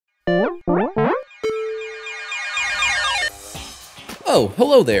Oh,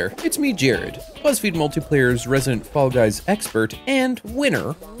 hello there. It's me, Jared, BuzzFeed Multiplayer's resident Fall Guys expert and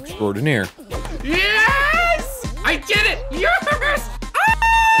winner extraordinaire. Yes! I did it! Yes!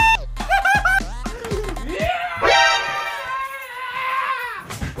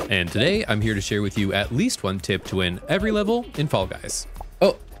 And today, I'm here to share with you at least one tip to win every level in Fall Guys.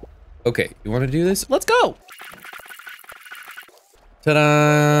 Oh, okay. You want to do this? Let's go!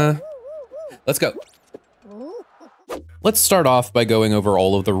 Ta-da! Let's go. Let's start off by going over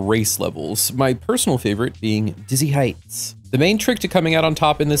all of the race levels, my personal favorite being Dizzy Heights. The main trick to coming out on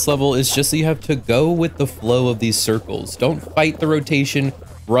top in this level is just that you have to go with the flow of these circles. Don't fight the rotation,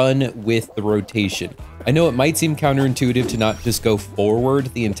 run with the rotation. I know it might seem counterintuitive to not just go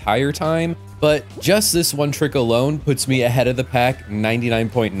forward the entire time, but just this one trick alone puts me ahead of the pack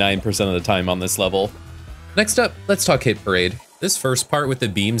 99.9% of the time on this level. Next up, let's talk Hit Parade. This first part with the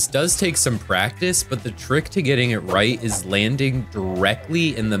beams does take some practice, but the trick to getting it right is landing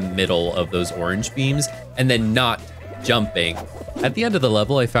directly in the middle of those orange beams and then not jumping. At the end of the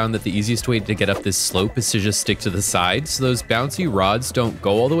level, I found that the easiest way to get up this slope is to just stick to the sides, so those bouncy rods don't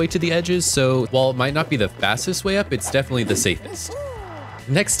go all the way to the edges, so while it might not be the fastest way up, it's definitely the safest.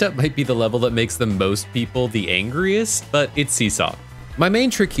 Next up might be the level that makes the most people the angriest, but it's Seesaw. My main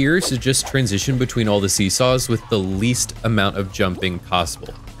trick here is to just transition between all the seesaws with the least amount of jumping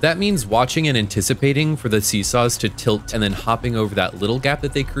possible. That means watching and anticipating for the seesaws to tilt and then hopping over that little gap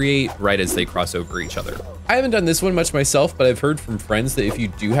that they create right as they cross over each other. I haven't done this one much myself, but I've heard from friends that if you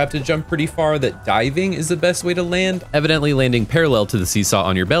do have to jump pretty far, that diving is the best way to land. Evidently, landing parallel to the seesaw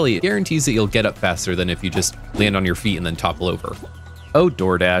on your belly guarantees that you'll get up faster than if you just land on your feet and then topple over. Oh,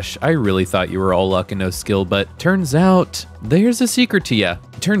 DoorDash, I really thought you were all luck and no skill, but turns out there's a secret to ya.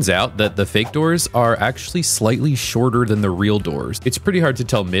 It turns out that the fake doors are actually slightly shorter than the real doors. It's pretty hard to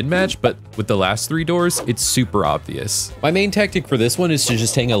tell mid-match, but with the last three doors, it's super obvious. My main tactic for this one is to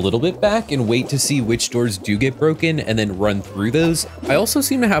just hang a little bit back and wait to see which doors do get broken and then run through those. I also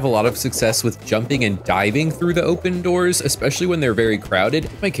seem to have a lot of success with jumping and diving through the open doors, especially when they're very crowded.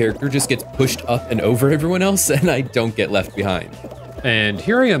 My character just gets pushed up and over everyone else and I don't get left behind. And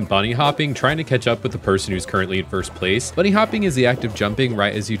here I am bunny hopping, trying to catch up with the person who's currently in first place. Bunny hopping is the act of jumping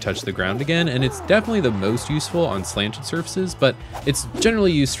right as you touch the ground again, and it's definitely the most useful on slanted surfaces, but it's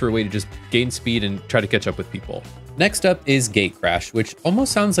generally used for a way to just gain speed and try to catch up with people. Next up is Gate Crash, which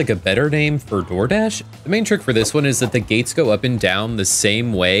almost sounds like a better name for DoorDash. The main trick for this one is that the gates go up and down the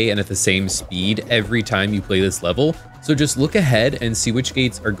same way and at the same speed every time you play this level. So just look ahead and see which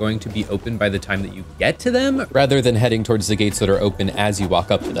gates are going to be open by the time that you get to them, rather than heading towards the gates that are open as you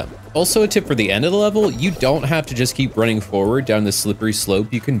walk up to them. Also, a tip for the end of the level, you don't have to just keep running forward down the slippery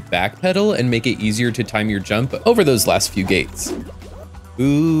slope. You can backpedal and make it easier to time your jump over those last few gates.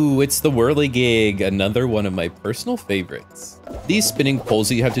 Ooh, it's the whirligig, another one of my personal favorites. These spinning poles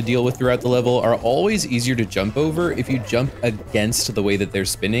that you have to deal with throughout the level are always easier to jump over if you jump against the way that they're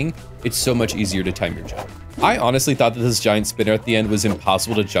spinning. It's so much easier to time your jump. I honestly thought that this giant spinner at the end was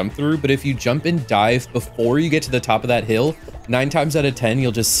impossible to jump through, but if you jump and dive before you get to the top of that hill, 9 times out of 10,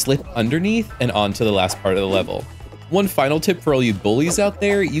 you'll just slip underneath and onto the last part of the level. One final tip for all you bullies out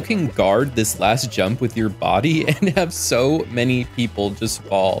there, you can guard this last jump with your body and have so many people just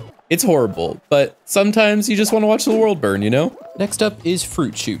fall. It's horrible, but sometimes you just want to watch the world burn, you know? Next up is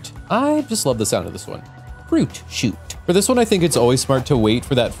Fruit Shoot. I just love the sound of this one. Fruit Shoot. For this one, I think it's always smart to wait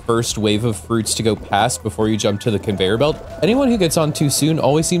for that first wave of fruits to go past before you jump to the conveyor belt. Anyone who gets on too soon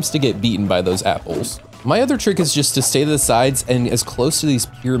always seems to get beaten by those apples. My other trick is just to stay to the sides and as close to these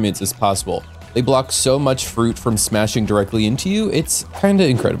pyramids as possible. They block so much fruit from smashing directly into you, it's kinda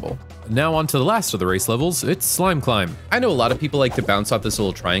incredible. Now on to the last of the race levels, it's Slime Climb. I know a lot of people like to bounce off this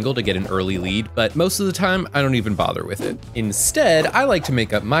little triangle to get an early lead, but most of the time, I don't even bother with it. Instead, I like to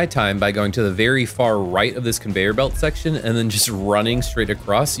make up my time by going to the very far right of this conveyor belt section and then just running straight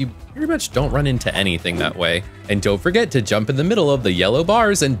across. You pretty much don't run into anything that way. And don't forget to jump in the middle of the yellow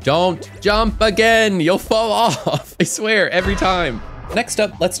bars and don't jump again, you'll fall off. I swear, every time. Next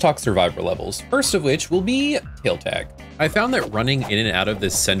up, let's talk survivor levels, first of which will be Tail Tag. I found that running in and out of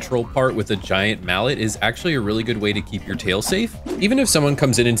this central part with a giant mallet is actually a really good way to keep your tail safe. Even if someone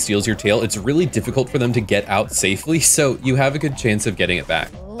comes in and steals your tail, it's really difficult for them to get out safely, so you have a good chance of getting it back.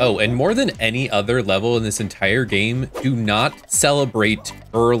 Oh, and more than any other level in this entire game, do not celebrate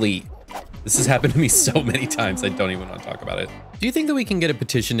early. This has happened to me so many times, I don't even want to talk about it. Do you think that we can get a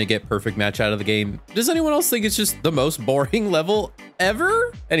petition to get Perfect Match out of the game? Does anyone else think it's just the most boring level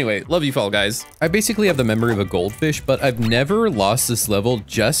ever? Anyway, love you, Fall Guys. I basically have the memory of a goldfish, but I've never lost this level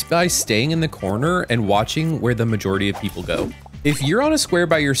just by staying in the corner and watching where the majority of people go. If you're on a square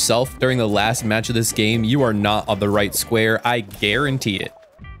by yourself during the last match of this game, you are not on the right square, I guarantee it.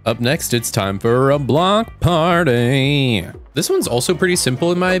 Up next, it's time for a block party. This one's also pretty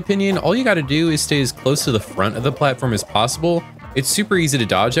simple in my opinion. All you gotta do is stay as close to the front of the platform as possible. It's super easy to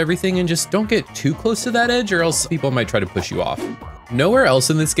dodge everything, and just don't get too close to that edge or else people might try to push you off. Nowhere else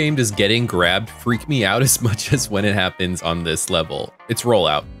in this game does getting grabbed freak me out as much as when it happens on this level. It's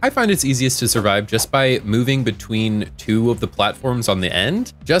rollout. I find it's easiest to survive just by moving between two of the platforms on the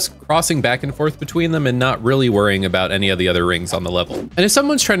end, just crossing back and forth between them and not really worrying about any of the other rings on the level. And if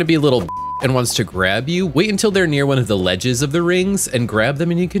someone's trying to be a little and wants to grab you, wait until they're near one of the ledges of the rings and grab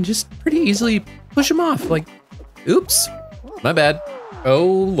them, and you can just pretty easily push them off. Like, oops, my bad. Oh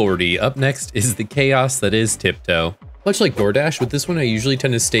lordy, up next is the chaos that is Tiptoe. Much like DoorDash, with this one I usually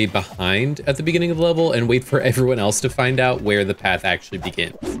tend to stay behind at the beginning of the level and wait for everyone else to find out where the path actually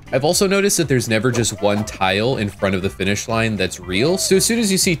begins. I've also noticed that there's never just one tile in front of the finish line that's real, so as soon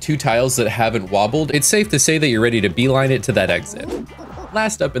as you see two tiles that haven't wobbled, it's safe to say that you're ready to beeline it to that exit.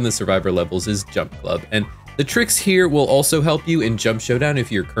 Last up in the Survivor levels is Jump Club, and the tricks here will also help you in Jump Showdown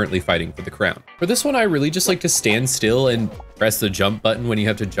if you're currently fighting for the crown. For this one, I really just like to stand still and press the jump button when you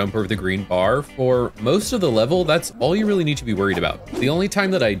have to jump over the green bar. For most of the level, that's all you really need to be worried about. The only time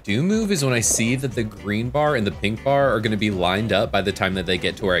that I do move is when I see that the green bar and the pink bar are going to be lined up by the time that they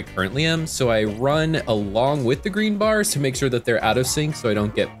get to where I currently am. So I run along with the green bars to make sure that they're out of sync so I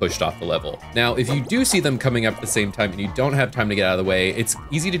don't get pushed off the level. Now, if you do see them coming up at the same time and you don't have time to get out of the way, it's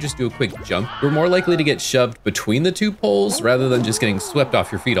easy to just do a quick jump. You're more likely to get shoved between the two poles rather than just getting swept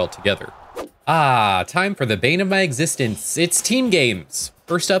off your feet altogether. Ah, time for the bane of my existence. It's team games.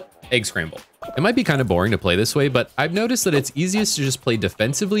 First up, Egg Scramble. It might be kind of boring to play this way, but I've noticed that it's easiest to just play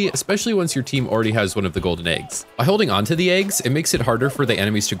defensively, especially once your team already has one of the golden eggs. By holding onto the eggs, it makes it harder for the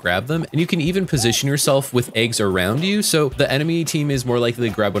enemies to grab them, and you can even position yourself with eggs around you, so the enemy team is more likely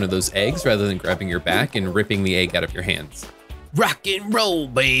to grab one of those eggs rather than grabbing your back and ripping the egg out of your hands. Rock and roll,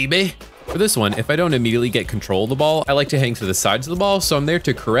 baby. For this one, if I don't immediately get control of the ball, I like to hang to the sides of the ball, so I'm there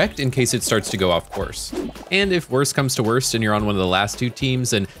to correct in case it starts to go off course. And if worst comes to worst and you're on one of the last two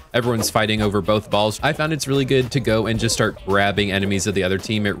teams and everyone's fighting over both balls, I found it's really good to go and just start grabbing enemies of the other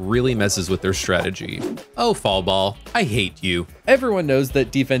team. It really messes with their strategy. Oh, fall ball, I hate you. Everyone knows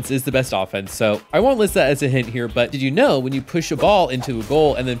that defense is the best offense, so I won't list that as a hint here, but did you know when you push a ball into a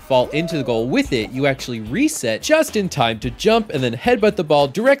goal and then fall into the goal with it, you actually reset just in time to jump and then headbutt the ball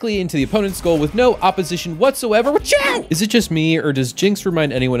directly into the opponent's goal with no opposition whatsoever? Wachow! Is it just me, or does Jinx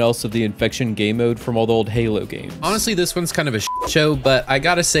remind anyone else of the Infection game mode from all the old Halo games? Honestly, this one's kind of a shit show, but I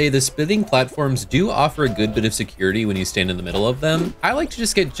gotta say the spinning platforms do offer a good bit of security when you stand in the middle of them. I like to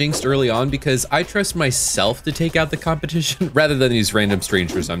just get jinxed early on because I trust myself to take out the competition rather than these random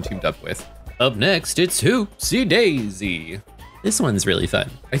strangers I'm teamed up with. Up next, it's Hoopsie Daisy. This one's really fun.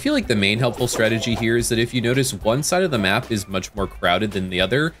 I feel like the main helpful strategy here is that if you notice one side of the map is much more crowded than the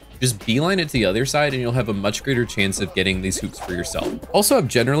other, just beeline it to the other side and you'll have a much greater chance of getting these hoops for yourself. Also, I've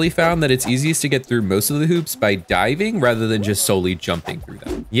generally found that it's easiest to get through most of the hoops by diving rather than just solely jumping through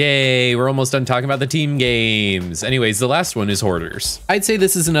them. Yay, we're almost done talking about the team games. Anyways, the last one is Hoarders. I'd say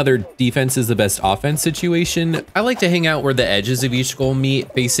this is another defense is the best offense situation. I like to hang out where the edges of each goal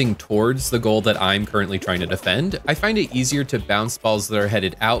meet, facing towards the goal that I'm currently trying to defend. I find it easier to bounce balls that are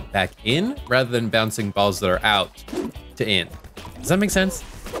headed out back in rather than bouncing balls that are out to in. Does that make sense?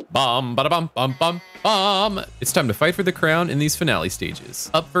 Bum, bada bum, bum, bum, bum. It's time to fight for the crown in these finale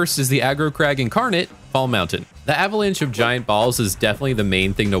stages. Up first is the Aggro Crag Incarnate, Fall Mountain. The avalanche of giant balls is definitely the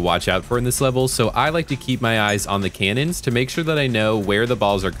main thing to watch out for in this level, so I like to keep my eyes on the cannons to make sure that I know where the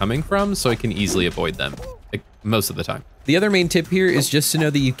balls are coming from so I can easily avoid them, like most of the time. The other main tip here is just to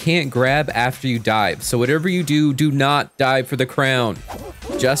know that you can't grab after you dive, so whatever you do, do not dive for the crown.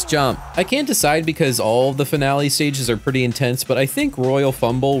 Just jump. I can't decide because all of the finale stages are pretty intense, but I think Royal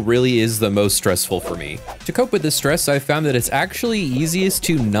Fumble really is the most stressful for me. To cope with this stress, I found that it's actually easiest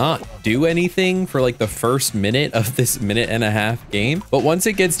to not do anything for like the first minute of this minute-and-a-half game. But once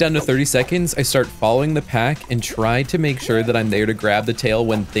it gets down to 30 seconds, I start following the pack and try to make sure that I'm there to grab the tail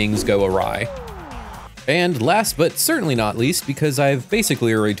when things go awry. And last but certainly not least, because I've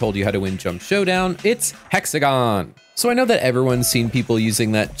basically already told you how to win Jump Showdown, it's Hexagon. So I know that everyone's seen people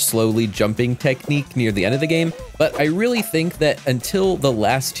using that slowly jumping technique near the end of the game, but I really think that until the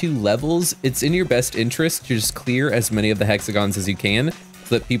last two levels, it's in your best interest to just clear as many of the hexagons as you can,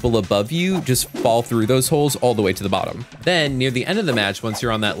 so that people above you just fall through those holes all the way to the bottom. Then near the end of the match, once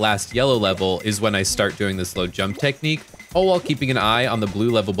you're on that last yellow level, is when I start doing the slow jump technique, all while keeping an eye on the blue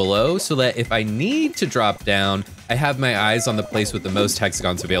level below, so that if I need to drop down, I have my eyes on the place with the most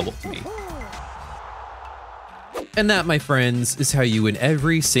hexagons available to me. And that, my friends, is how you win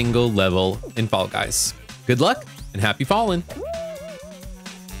every single level in Fall Guys. Good luck and happy falling.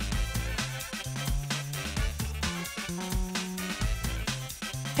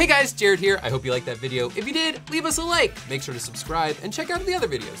 Hey guys, Jared here. I hope you liked that video. If you did, leave us a like. Make sure to subscribe and check out the other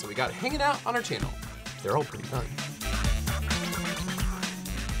videos that we got hanging out on our channel. They're all pretty fun.